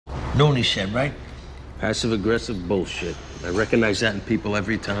Noon, he said, right? Passive-aggressive bullshit. I recognize that in people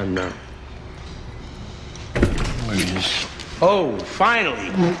every time now. There he is. Oh, finally.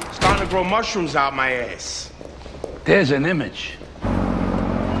 Starting to grow mushrooms out my ass. There's an image.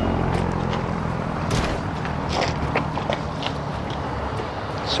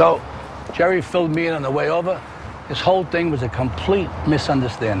 So, Jerry filled me in on the way over. This whole thing was a complete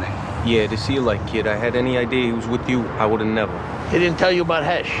misunderstanding. Yeah, to see you like, kid. I had any idea he was with you, I would have never. He didn't tell you about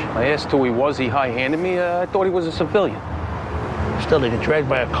Hesh. I asked who he was. He high-handed me. I thought he was a civilian. Still, they get dragged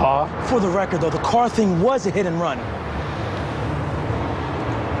by a car. For the record, though, the car thing was a hit and run.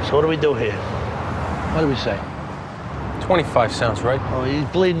 So what do we do here? What do we say? 25 sounds right. Oh, he's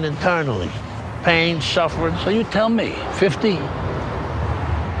bleeding internally. Pain, suffering. So you tell me, 50?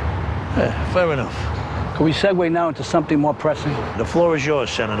 Yeah, fair enough. Can we segue now into something more pressing? The floor is yours,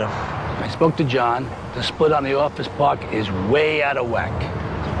 Senator. I spoke to John. The split on the office park is way out of whack.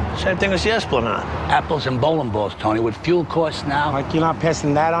 Same thing as the Esplanade. Apples and bowling balls, Tony, with fuel costs now. Like, you're not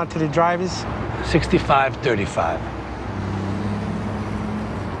passing that on to the drivers? 65-35.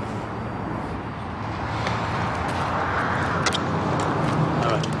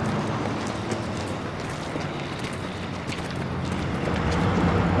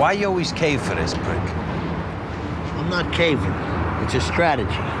 Why you always cave for this, prick? I'm not caving. It's a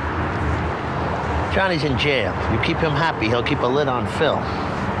strategy. Johnny's in jail. You keep him happy, he'll keep a lid on Phil.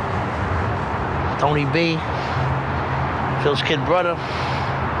 Tony B, Phil's kid brother,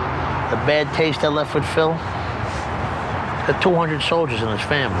 the bad taste I left with Phil. Got 200 soldiers in his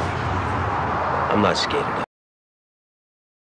family. I'm not scared of